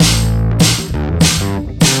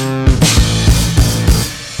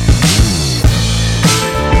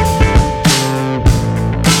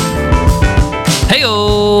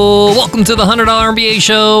Welcome to the $100 MBA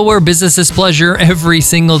show, where business is pleasure every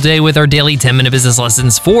single day with our daily 10-minute business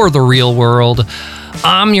lessons for the real world.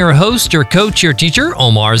 I'm your host, your coach, your teacher,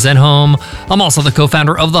 Omar Zenhom. I'm also the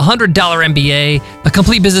co-founder of the $100 MBA, a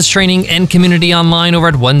complete business training and community online over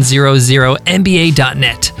at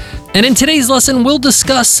 100mba.net. And in today's lesson, we'll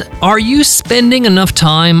discuss, are you spending enough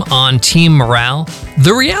time on team morale?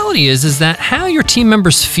 The reality is that how your team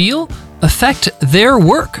members feel affect their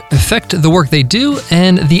work, affect the work they do,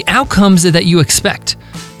 and the outcomes that you expect.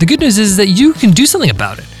 The good news is that you can do something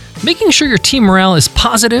about it. Making sure your team morale is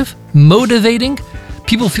positive, motivating,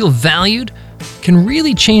 people feel valued, can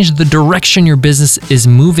really change the direction your business is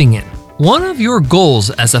moving in. One of your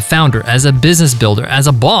goals as a founder, as a business builder, as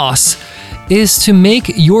a boss, is to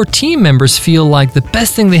make your team members feel like the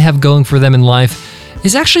best thing they have going for them in life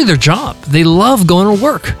is actually their job. They love going to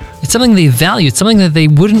work. It's something they value. It's something that they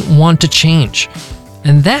wouldn't want to change.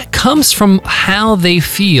 And that comes from how they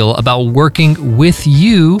feel about working with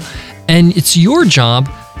you, and it's your job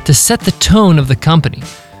to set the tone of the company.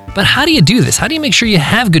 But how do you do this? How do you make sure you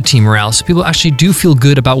have good team morale so people actually do feel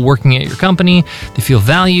good about working at your company? They feel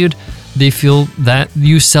valued. They feel that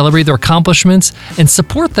you celebrate their accomplishments and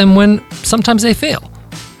support them when sometimes they fail.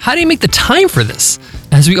 How do you make the time for this?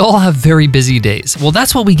 As we all have very busy days. Well,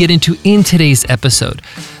 that's what we get into in today's episode.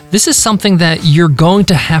 This is something that you're going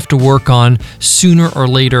to have to work on sooner or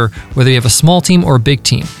later, whether you have a small team or a big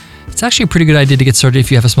team. It's actually a pretty good idea to get started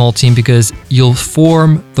if you have a small team because you'll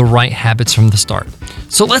form the right habits from the start.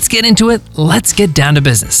 So let's get into it. Let's get down to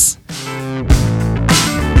business.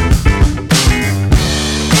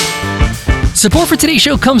 Support for today's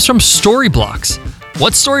show comes from Storyblocks.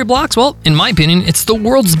 What's Storyblocks? Well, in my opinion, it's the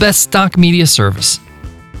world's best stock media service.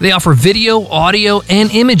 They offer video, audio,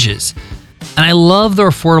 and images. And I love their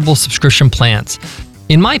affordable subscription plans.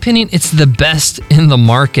 In my opinion, it's the best in the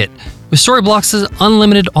market. With Storyblocks'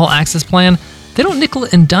 unlimited all-access plan, they don't nickel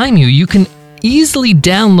and dime you. You can easily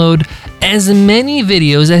download as many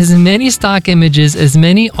videos, as many stock images, as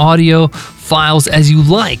many audio files as you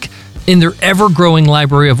like in their ever-growing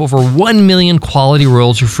library of over 1 million quality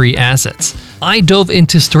royalty-free assets. I dove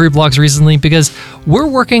into Storyblocks recently because we're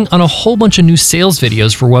working on a whole bunch of new sales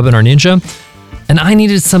videos for Webinar Ninja, and I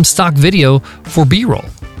needed some stock video for B-roll.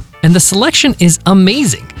 And the selection is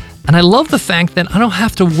amazing. And I love the fact that I don't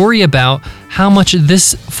have to worry about how much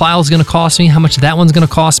this file is going to cost me, how much that one's going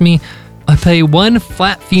to cost me. I pay one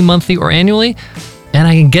flat fee monthly or annually, and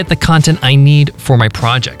I can get the content I need for my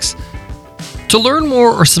projects. To learn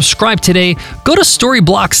more or subscribe today, go to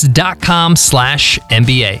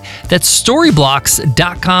storyblocks.com/MBA. That's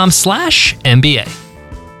storyblocks.com/MBA.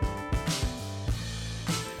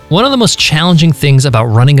 One of the most challenging things about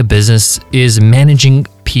running a business is managing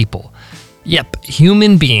people. Yep,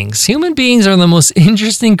 human beings. Human beings are the most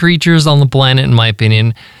interesting creatures on the planet, in my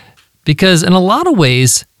opinion, because in a lot of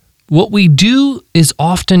ways, what we do is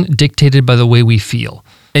often dictated by the way we feel.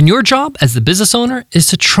 And your job as the business owner is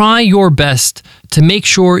to try your best to make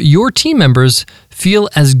sure your team members feel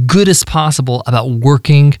as good as possible about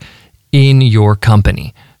working in your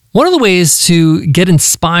company. One of the ways to get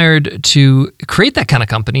inspired to create that kind of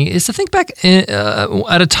company is to think back at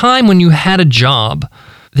a time when you had a job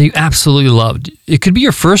that you absolutely loved. It could be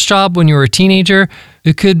your first job when you were a teenager.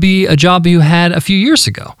 It could be a job you had a few years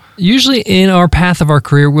ago. Usually in our path of our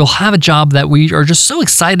career, we'll have a job that we are just so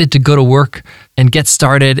excited to go to work and get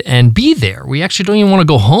started and be there. We actually don't even want to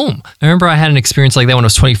go home. I remember I had an experience like that when I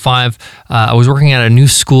was 25. I was working at a new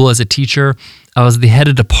school as a teacher. I was the head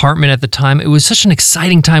of department at the time. It was such an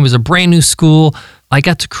exciting time. It was a brand new school. I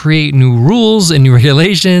got to create new rules and new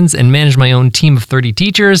regulations and manage my own team of 30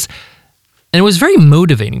 teachers. And it was very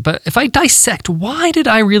motivating. But if I dissect, why did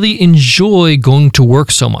I really enjoy going to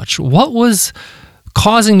work so much? What was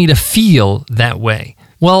causing me to feel that way?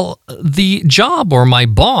 Well, the job or my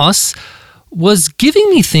boss was giving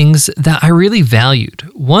me things that I really valued.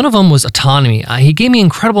 One of them was autonomy. He gave me an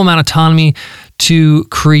incredible amount of autonomy to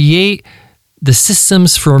create the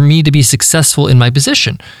systems for me to be successful in my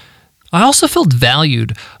position. I also felt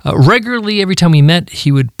valued. Regularly, every time we met,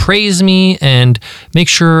 he would praise me and make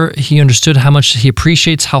sure he understood how much he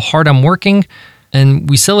appreciates how hard I'm working, and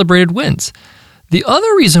we celebrated wins. The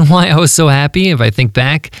other reason why I was so happy, if I think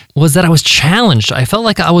back, was that I was challenged. I felt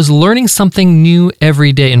like I was learning something new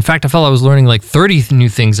every day. In fact, I felt I was learning like 30 new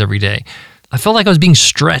things every day. I felt like I was being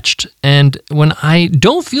stretched. And when I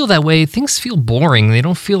don't feel that way, things feel boring. They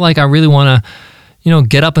don't feel like I really want to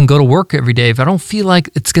get up and go to work every day. If I don't feel like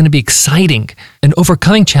it's going to be exciting, and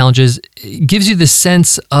overcoming challenges gives you this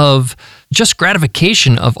sense of just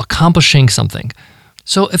gratification of accomplishing something.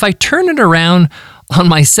 So if I turn it around, on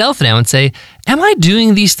myself now and say, am I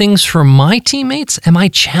doing these things for my teammates? Am I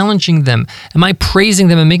challenging them? Am I praising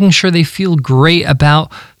them and making sure they feel great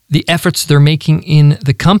about the efforts they're making in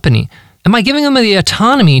the company? Am I giving them the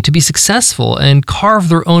autonomy to be successful and carve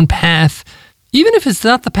their own path, even if it's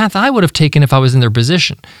not the path I would have taken if I was in their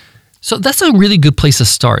position? So that's a really good place to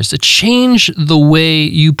start, is to change the way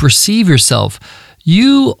you perceive yourself.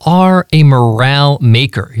 You are a morale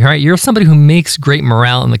maker, right? You're somebody who makes great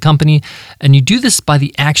morale in the company, and you do this by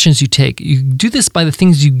the actions you take. You do this by the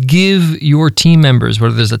things you give your team members,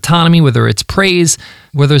 whether there's autonomy, whether it's praise,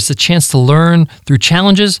 whether it's a chance to learn through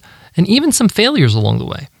challenges, and even some failures along the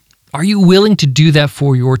way. Are you willing to do that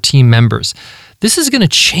for your team members? This is going to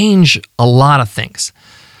change a lot of things.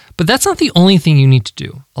 But that's not the only thing you need to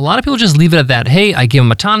do. A lot of people just leave it at that. Hey, I give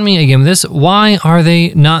them autonomy, I give them this. Why are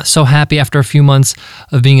they not so happy after a few months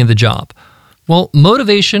of being in the job? Well,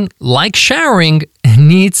 motivation, like showering,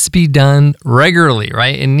 needs to be done regularly,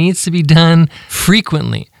 right? It needs to be done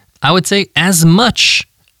frequently. I would say as much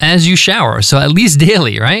as you shower, so at least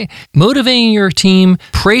daily, right? Motivating your team,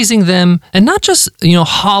 praising them, and not just,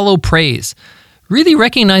 hollow praise. Really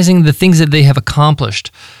recognizing the things that they have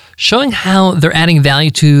accomplished. Showing how they're adding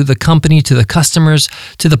value to the company, to the customers,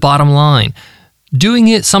 to the bottom line. Doing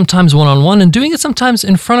it sometimes one-on-one and doing it sometimes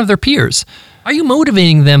in front of their peers. Are you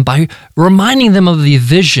motivating them by reminding them of the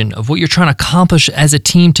vision of what you're trying to accomplish as a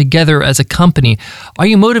team together as a company? Are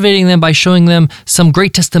you motivating them by showing them some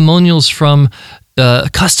great testimonials from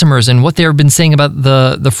customers and what they've been saying about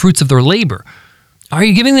the fruits of their labor? Are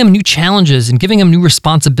you giving them new challenges and giving them new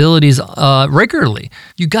responsibilities regularly?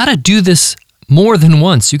 You got to do this more than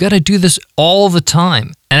once. You got to do this all the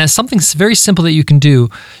time. And as something very simple that you can do,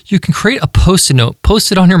 you can create a Post-it note, post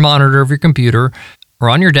it on your monitor of your computer or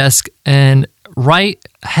on your desk, and write,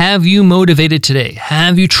 have you motivated today?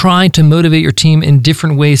 Have you tried to motivate your team in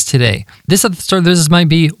different ways today? This at the start of this might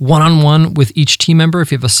be one-on-one with each team member.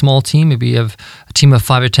 If you have a small team, maybe you have a team of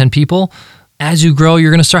 5 or 10 people. As you grow,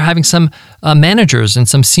 you're going to start having some managers and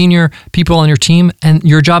some senior people on your team, and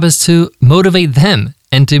your job is to motivate them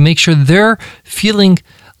and to make sure they're feeling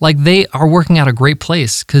like they are working at a great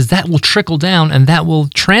place, because that will trickle down and that will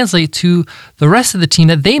translate to the rest of the team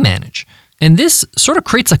that they manage. And this sort of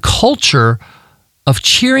creates a culture of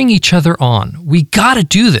cheering each other on. We got to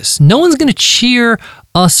do this. No one's going to cheer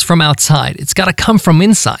us from outside. It's got to come from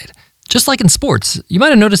inside. Just like in sports, you might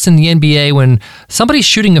have noticed in the NBA when somebody's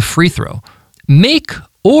shooting a free throw, make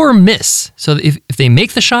or miss. So if they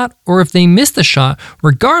make the shot or if they miss the shot,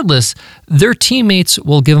 regardless, their teammates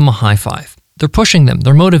will give them a high five. They're pushing them.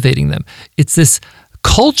 They're motivating them. It's this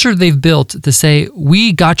culture they've built to say,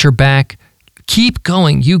 we got your back. Keep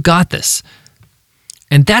going. You got this.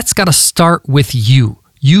 And that's got to start with you.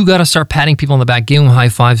 You got to start patting people on the back, giving them high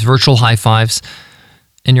fives, virtual high fives.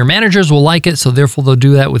 And your managers will like it, so therefore they'll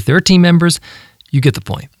do that with their team members. You get the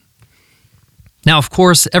point. Now, of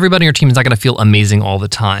course, everybody on your team is not going to feel amazing all the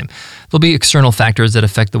time. There'll be external factors that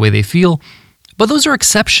affect the way they feel, but those are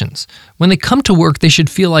exceptions. When they come to work, they should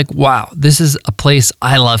feel like, wow, this is a place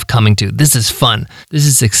I love coming to. This is fun. This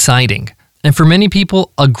is exciting. And for many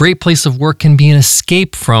people, a great place of work can be an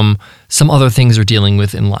escape from some other things they're dealing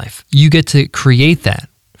with in life. You get to create that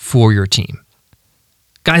for your team.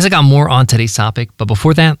 Guys, I got more on today's topic, but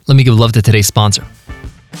before that, let me give love to today's sponsor.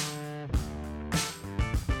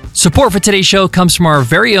 Support for today's show comes from our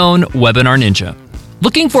very own Webinar Ninja.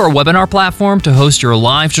 Looking for a webinar platform to host your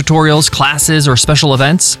live tutorials, classes, or special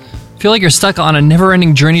events? Feel like you're stuck on a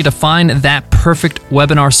never-ending journey to find that perfect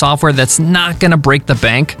webinar software that's not going to break the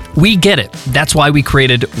bank? We get it. That's why we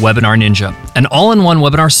created Webinar Ninja, an all-in-one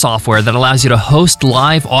webinar software that allows you to host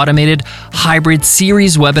live, automated, hybrid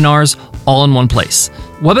series webinars all in one place.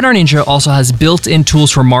 Webinar Ninja also has built-in tools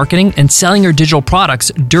for marketing and selling your digital products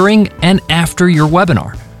during and after your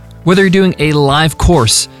webinar. Whether you're doing a live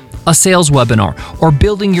course, a sales webinar, or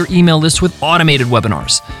building your email list with automated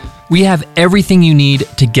webinars, we have everything you need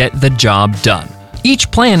to get the job done.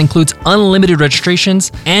 Each plan includes unlimited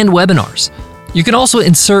registrations and webinars. You can also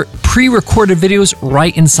insert pre-recorded videos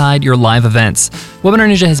right inside your live events. Webinar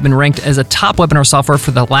Ninja has been ranked as a top webinar software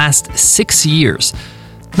for the last 6 years.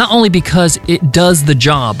 Not only because it does the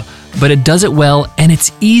job, but it does it well and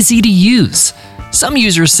it's easy to use. Some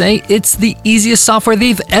users say it's the easiest software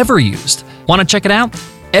they've ever used. Want to check it out?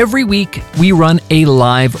 Every week, we run a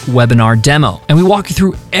live webinar demo, and we walk you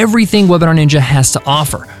through everything Webinar Ninja has to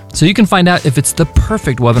offer, so you can find out if it's the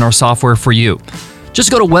perfect webinar software for you. Just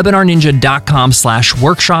go to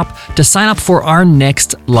webinarninja.com/workshop to sign up for our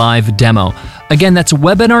next live demo. Again, that's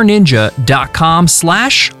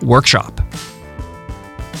webinarninja.com/workshop.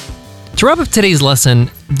 To wrap up today's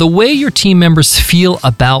lesson, the way your team members feel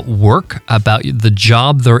about work, about the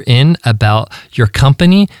job they're in, about your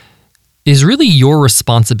company is really your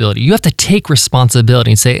responsibility. You have to take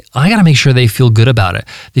responsibility and say, I got to make sure they feel good about it.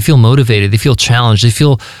 They feel motivated. They feel challenged. They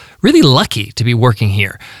feel really lucky to be working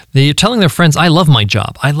here. They're telling their friends, I love my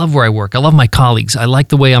job. I love where I work. I love my colleagues. I like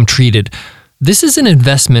the way I'm treated. This is an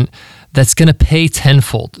investment that's going to pay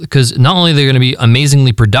tenfold because not only are they going to be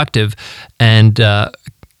amazingly productive and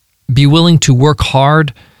be willing to work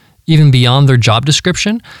hard even beyond their job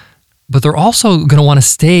description, but they're also going to want to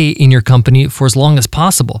stay in your company for as long as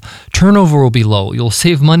possible. Turnover will be low. You'll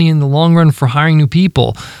save money in the long run for hiring new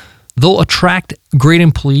people. They'll attract great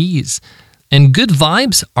employees. And good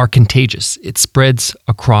vibes are contagious. It spreads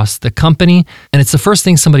across the company. And it's the first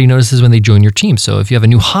thing somebody notices when they join your team. So if you have a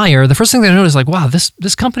new hire, the first thing they notice is like, wow, this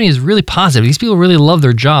company is really positive. These people really love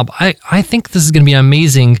their job. I think this is going to be an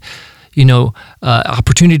amazing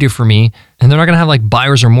opportunity for me. And they're not going to have like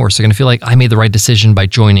buyer's remorse. They're going to feel like I made the right decision by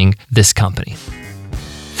joining this company.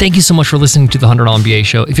 Thank you so much for listening to the $100 MBA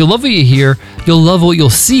show. If you love what you hear, you'll love what you'll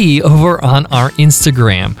see over on our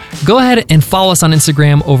Instagram. Go ahead and follow us on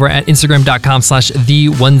Instagram over at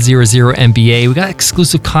instagram.com/the100MBA. We got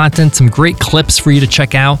exclusive content, some great clips for you to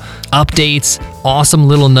check out, updates, awesome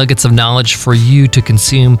little nuggets of knowledge for you to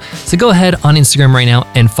consume. So go ahead on Instagram right now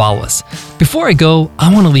and follow us. Before I go,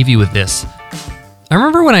 I want to leave you with this. I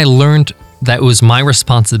remember when I learned that it was my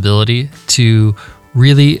responsibility to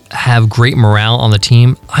really have great morale on the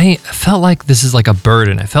team, I felt like this is like a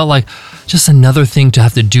burden. I felt like just another thing to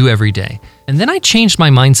have to do every day. And then I changed my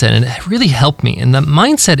mindset and it really helped me. And the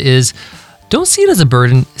mindset is, don't see it as a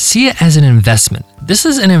burden, see it as an investment. This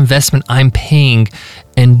is an investment I'm paying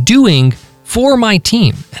and doing for my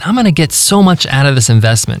team. And I'm going to get so much out of this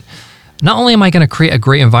investment. Not only am I going to create a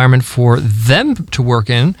great environment for them to work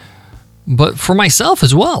in, but for myself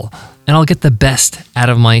as well. And I'll get the best out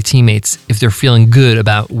of my teammates if they're feeling good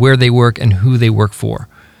about where they work and who they work for.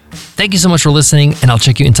 Thank you so much for listening, and I'll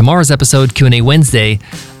check you in tomorrow's episode, Q&A Wednesday.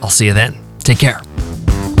 I'll see you then. Take care.